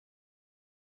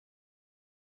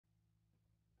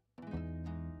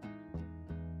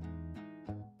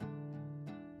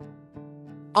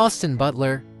Austin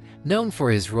Butler, known for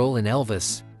his role in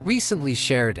Elvis, recently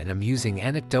shared an amusing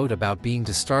anecdote about being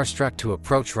too starstruck to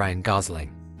approach Ryan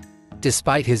Gosling.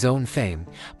 Despite his own fame,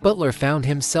 Butler found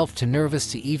himself too nervous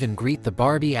to even greet the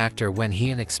Barbie actor when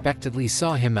he unexpectedly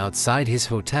saw him outside his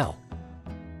hotel.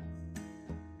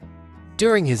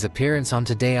 During his appearance on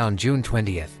Today on June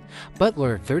 20th,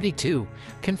 Butler, 32,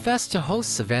 confessed to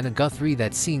host Savannah Guthrie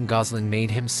that seeing Gosling made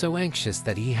him so anxious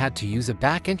that he had to use a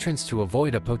back entrance to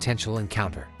avoid a potential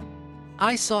encounter.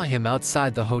 "I saw him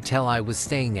outside the hotel I was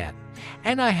staying at,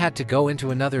 and I had to go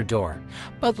into another door,"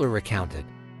 Butler recounted.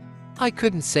 "I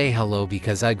couldn't say hello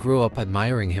because I grew up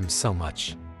admiring him so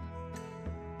much."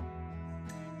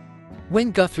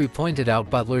 When Guthrie pointed out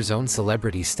Butler's own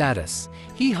celebrity status,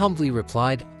 he humbly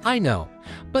replied, "I know,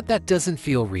 but that doesn't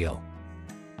feel real."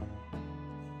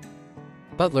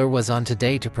 Butler was on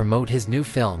Today to promote his new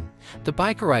film, The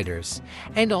Bikeriders,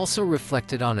 and also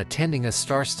reflected on attending a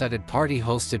star-studded party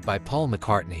hosted by Paul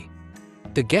McCartney.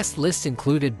 The guest list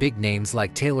included big names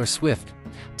like Taylor Swift,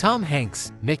 Tom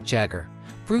Hanks, Mick Jagger,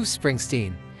 Bruce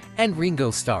Springsteen, and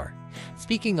Ringo Starr,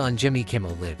 speaking on Jimmy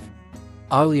Kimmel Live.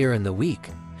 Earlier in the week,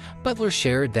 Butler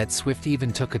shared that Swift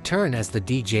even took a turn as the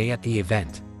DJ at the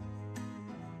event.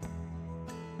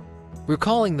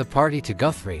 Recalling the party to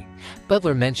Guthrie,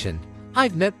 Butler mentioned,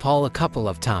 "I've met Paul a couple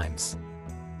of times.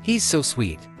 He's so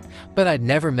sweet, but I'd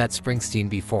never met Springsteen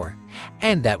before,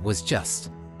 and that was just.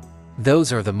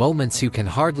 Those are the moments you can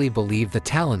hardly believe the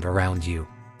talent around you."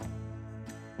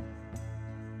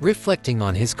 Reflecting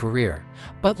on his career,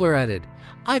 Butler added,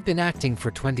 "I've been acting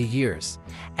for 20 years,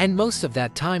 and most of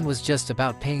that time was just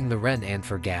about paying the rent and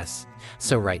for gas,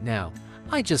 so right now,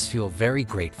 I just feel very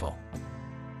grateful."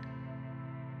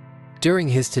 During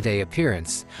his Today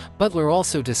appearance, Butler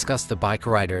also discussed The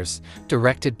Bikeriders,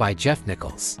 directed by Jeff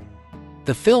Nichols.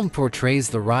 The film portrays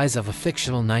the rise of a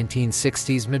fictional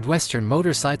 1960s Midwestern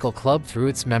motorcycle club through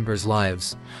its members'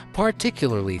 lives,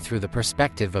 particularly through the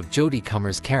perspective of Jodie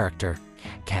Comer's character,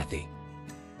 Kathy.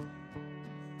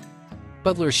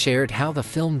 Butler shared how the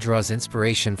film draws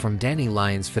inspiration from Danny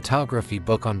Lyon's photography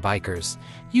book on bikers,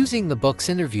 using the book's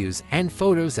interviews and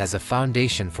photos as a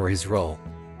foundation for his role.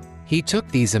 "He took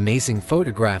these amazing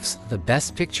photographs, the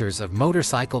best pictures of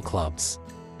motorcycle clubs.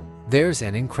 There's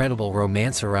an incredible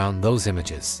romance around those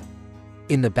images.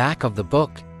 In the back of the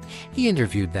book, he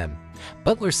interviewed them,"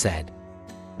 Butler said.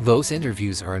 "Those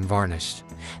interviews are unvarnished.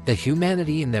 The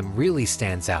humanity in them really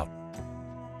stands out."